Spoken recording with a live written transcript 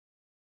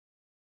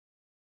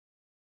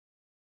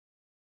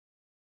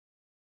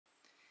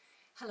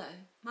Hello,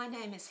 my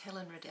name is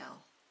Helen Reddel.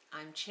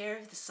 I'm Chair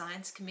of the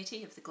Science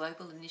Committee of the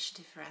Global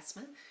Initiative for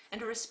Asthma and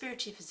a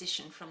respiratory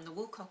physician from the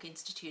Woolcock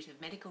Institute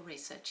of Medical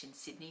Research in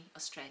Sydney,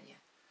 Australia.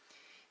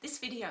 This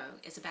video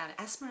is about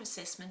asthma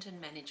assessment and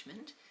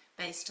management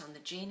based on the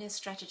GINA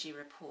strategy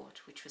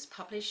report, which was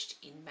published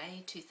in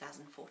May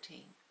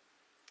 2014.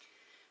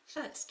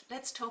 First,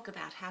 let's talk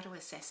about how to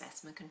assess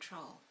asthma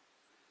control.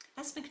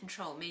 Asthma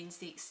control means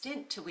the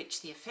extent to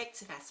which the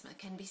effects of asthma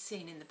can be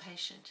seen in the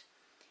patient.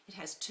 It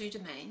has two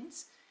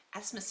domains: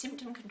 asthma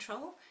symptom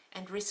control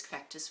and risk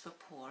factors for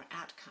poor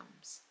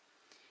outcomes.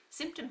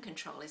 Symptom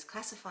control is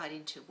classified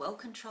into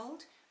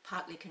well-controlled,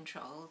 partly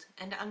controlled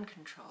and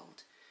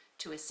uncontrolled.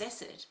 To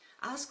assess it,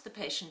 ask the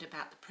patient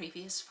about the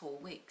previous 4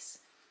 weeks,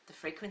 the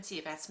frequency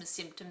of asthma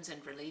symptoms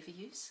and reliever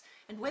use,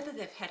 and whether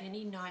they've had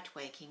any night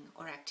waking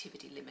or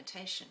activity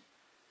limitation.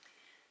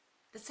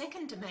 The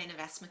second domain of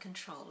asthma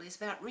control is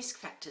about risk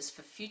factors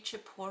for future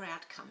poor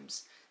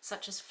outcomes,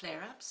 such as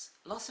flare-ups,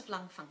 loss of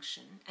lung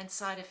function, and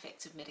side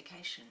effects of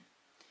medication.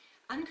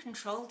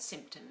 Uncontrolled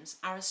symptoms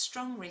are a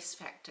strong risk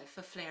factor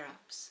for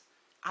flare-ups.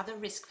 Other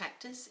risk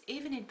factors,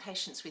 even in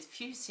patients with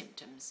few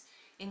symptoms,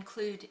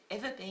 include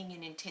ever being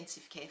in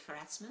intensive care for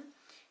asthma,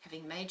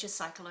 having major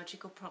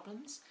psychological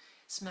problems,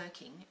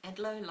 smoking, and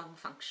low lung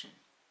function.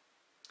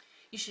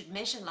 You should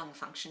measure lung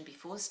function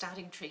before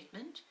starting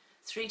treatment,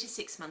 3 to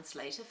 6 months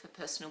later for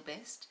personal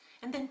best,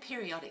 and then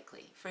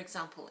periodically, for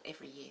example,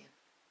 every year.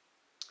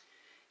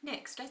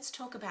 Next, let's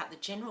talk about the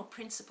general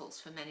principles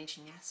for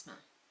managing asthma.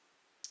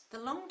 The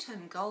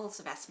long-term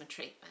goals of asthma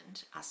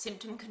treatment are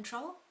symptom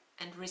control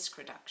and risk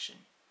reduction.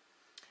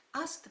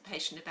 Ask the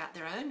patient about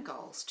their own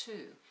goals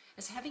too,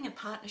 as having a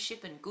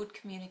partnership and good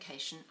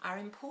communication are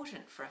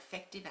important for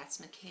effective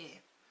asthma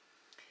care.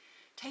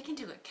 Take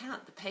into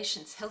account the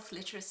patient's health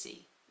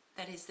literacy,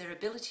 that is, their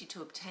ability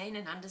to obtain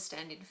and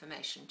understand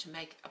information to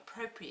make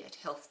appropriate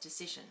health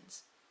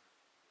decisions.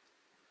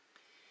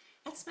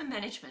 Asthma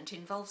management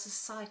involves a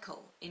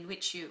cycle in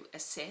which you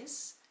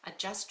assess,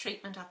 adjust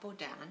treatment up or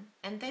down,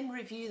 and then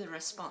review the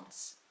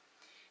response.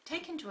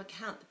 Take into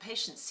account the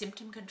patient's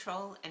symptom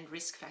control and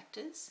risk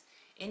factors,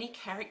 any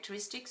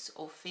characteristics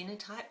or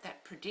phenotype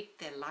that predict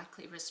their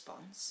likely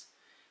response,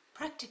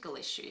 practical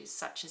issues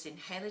such as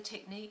inhaler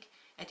technique,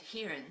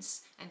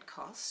 adherence and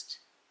cost,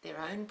 their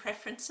own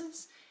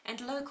preferences, and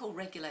local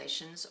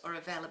regulations or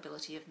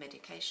availability of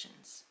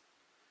medications.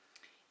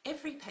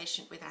 Every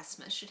patient with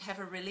asthma should have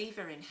a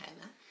reliever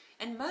inhaler,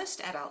 and most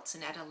adults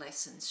and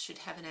adolescents should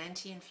have an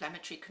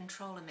anti-inflammatory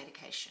controller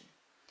medication.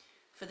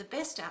 For the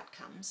best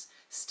outcomes,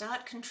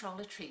 start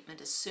controller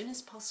treatment as soon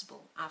as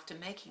possible after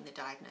making the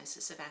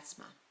diagnosis of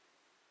asthma.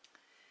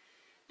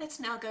 Let's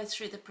now go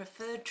through the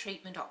preferred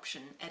treatment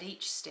option at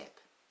each step.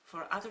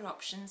 For other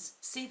options,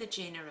 see the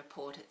GINA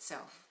report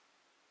itself.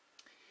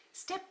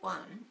 Step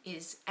 1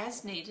 is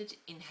as needed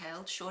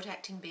inhaled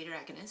short-acting beta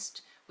agonist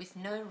with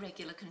no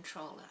regular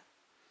controller.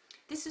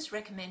 This is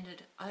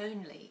recommended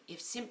only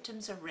if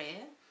symptoms are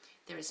rare,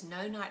 there is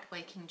no night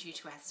waking due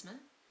to asthma,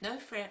 no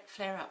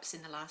flare-ups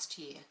in the last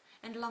year,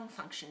 and lung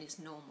function is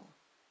normal.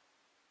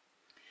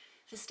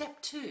 For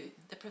step 2,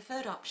 the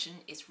preferred option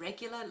is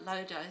regular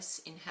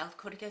low-dose inhaled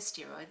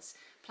corticosteroids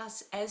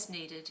plus as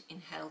needed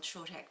inhaled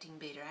short-acting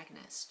beta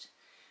agonist.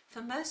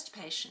 For most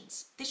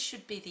patients, this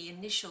should be the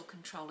initial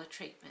controller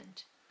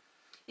treatment.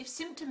 If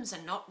symptoms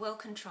are not well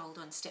controlled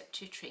on step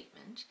 2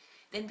 treatment,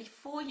 then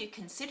before you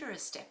consider a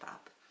step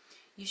up,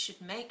 you should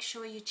make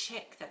sure you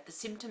check that the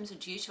symptoms are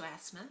due to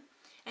asthma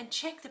and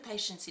check the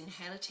patient's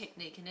inhaler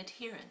technique and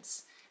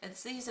adherence,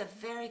 as these are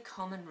very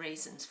common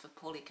reasons for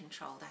poorly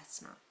controlled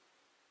asthma.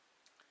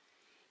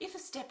 If a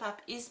step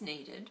up is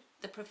needed,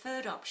 the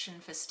preferred option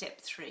for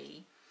step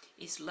 3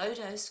 is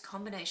low-dose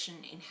combination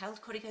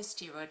inhaled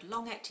corticosteroid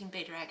long-acting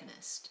beta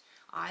agonist,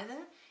 either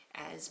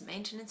as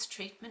maintenance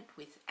treatment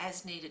with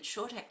as-needed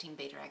short-acting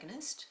beta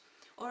agonist,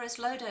 or as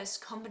low-dose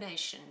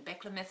combination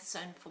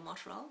beclomethasone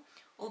formoterol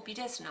or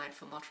budesonide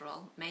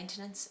formoterol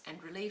maintenance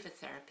and reliever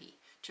therapy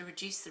to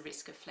reduce the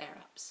risk of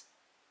flare-ups.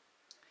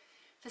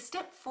 For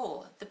step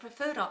 4, the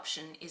preferred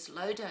option is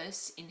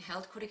low-dose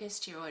inhaled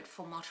corticosteroid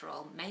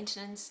formoterol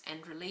maintenance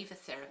and reliever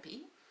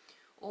therapy,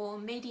 or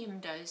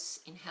medium-dose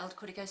inhaled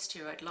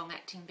corticosteroid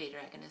long-acting beta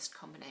agonist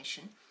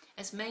combination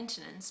as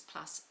maintenance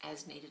plus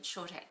as-needed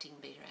short-acting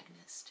beta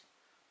agonist.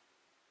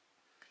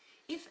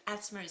 If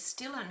asthma is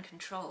still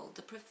uncontrolled,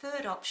 the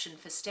preferred option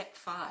for step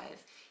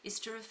 5 is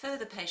to refer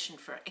the patient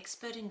for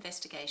expert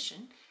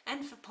investigation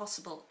and for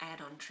possible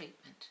add-on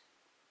treatment.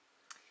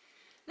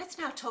 Let's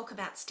now talk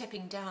about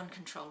stepping down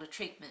controller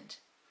treatment.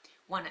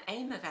 One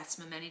aim of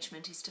asthma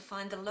management is to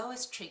find the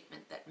lowest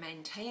treatment that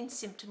maintains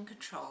symptom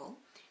control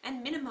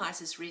and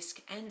minimises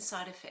risk and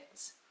side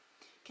effects.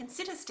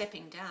 Consider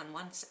stepping down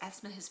once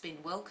asthma has been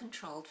well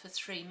controlled for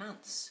 3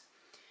 months.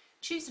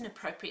 Choose an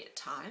appropriate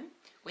time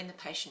when the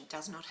patient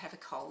does not have a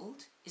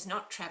cold, is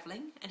not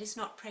travelling and is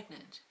not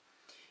pregnant.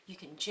 You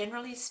can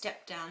generally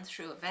step down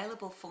through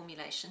available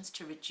formulations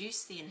to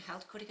reduce the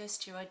inhaled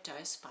corticosteroid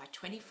dose by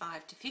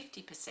 25 to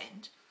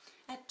 50%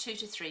 at 2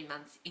 to 3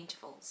 month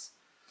intervals.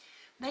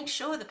 Make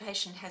sure the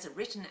patient has a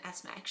written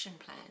asthma action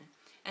plan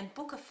and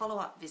book a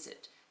follow-up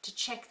visit to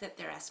check that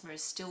their asthma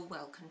is still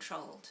well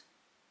controlled.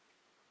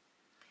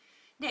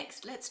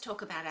 Next, let's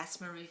talk about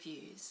asthma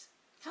reviews.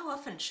 How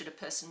often should a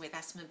person with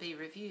asthma be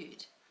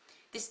reviewed?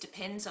 This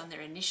depends on their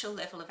initial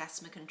level of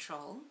asthma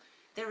control,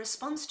 their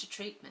response to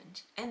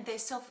treatment, and their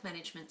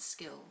self-management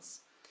skills.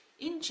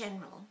 In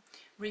general,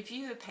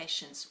 review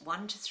patients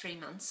 1 to 3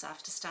 months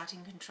after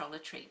starting controller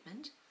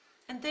treatment,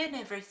 and then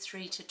every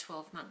 3 to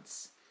 12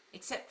 months,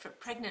 except for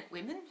pregnant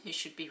women who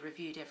should be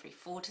reviewed every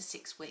 4 to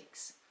 6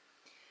 weeks.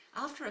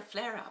 After a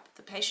flare-up,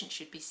 the patient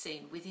should be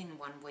seen within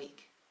 1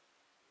 week.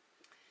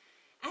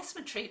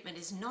 Asthma treatment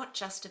is not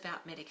just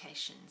about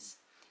medications.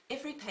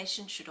 Every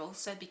patient should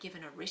also be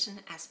given a written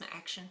asthma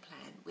action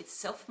plan with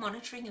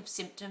self-monitoring of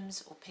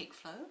symptoms or peak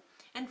flow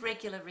and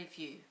regular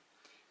review.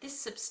 This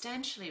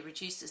substantially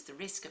reduces the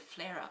risk of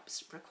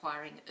flare-ups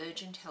requiring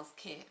urgent health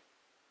care.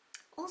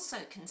 Also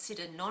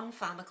consider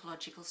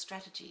non-pharmacological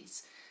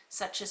strategies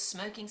such as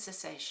smoking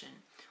cessation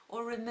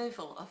or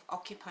removal of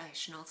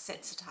occupational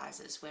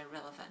sensitizers where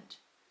relevant.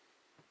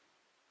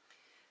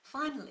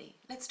 Finally,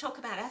 let's talk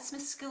about asthma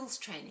skills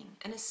training,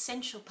 an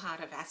essential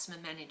part of asthma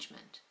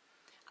management.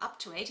 Up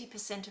to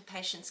 80% of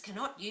patients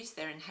cannot use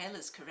their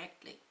inhalers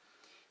correctly.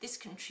 This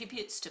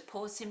contributes to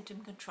poor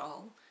symptom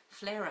control,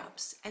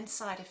 flare-ups and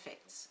side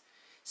effects.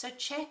 So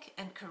check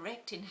and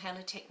correct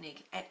inhaler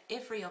technique at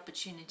every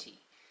opportunity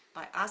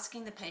by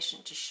asking the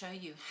patient to show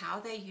you how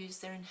they use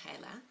their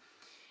inhaler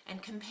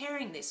and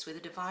comparing this with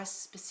a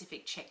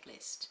device-specific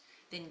checklist,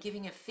 then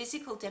giving a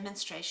physical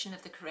demonstration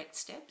of the correct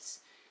steps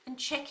and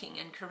checking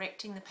and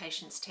correcting the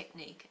patient's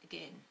technique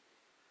again.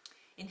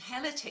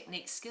 Inhaler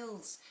technique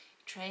skills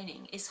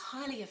training is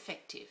highly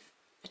effective.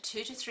 A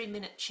 2 to 3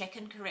 minute check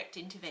and correct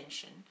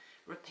intervention,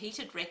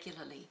 repeated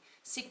regularly,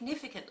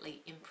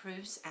 significantly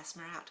improves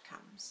asthma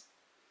outcomes.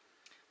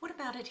 What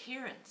about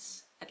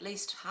adherence? At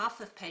least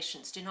half of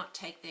patients do not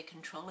take their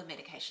controller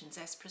medications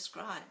as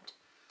prescribed.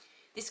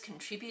 This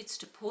contributes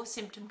to poor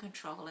symptom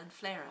control and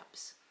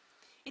flare-ups.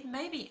 It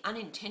may be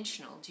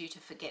unintentional due to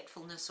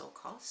forgetfulness or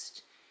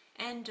cost,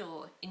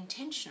 and/or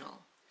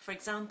intentional, for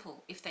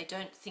example, if they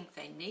don't think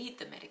they need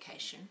the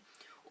medication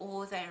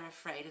or they are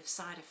afraid of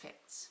side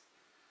effects.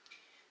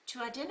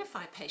 To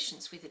identify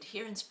patients with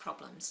adherence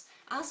problems,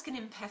 ask an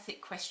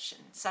empathic question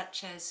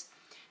such as,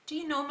 do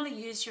you normally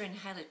use your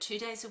inhaler 2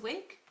 days a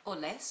week, or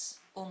less,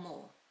 or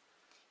more?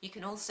 You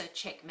can also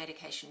check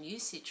medication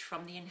usage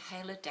from the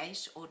inhaler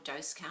date or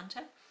dose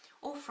counter,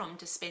 or from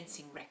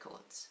dispensing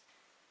records.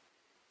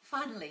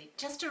 Finally,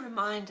 just a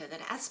reminder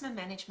that asthma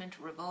management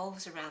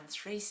revolves around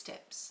 3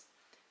 steps.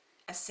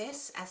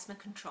 Assess asthma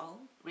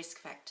control, risk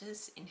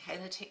factors,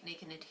 inhaler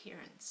technique and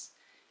adherence.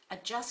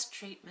 Adjust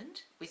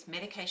treatment with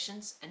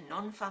medications and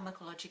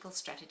non-pharmacological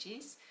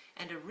strategies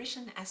and a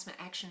written asthma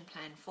action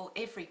plan for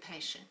every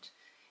patient.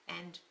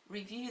 And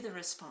review the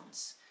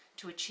response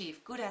to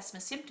achieve good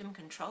asthma symptom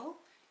control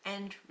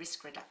and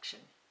risk reduction.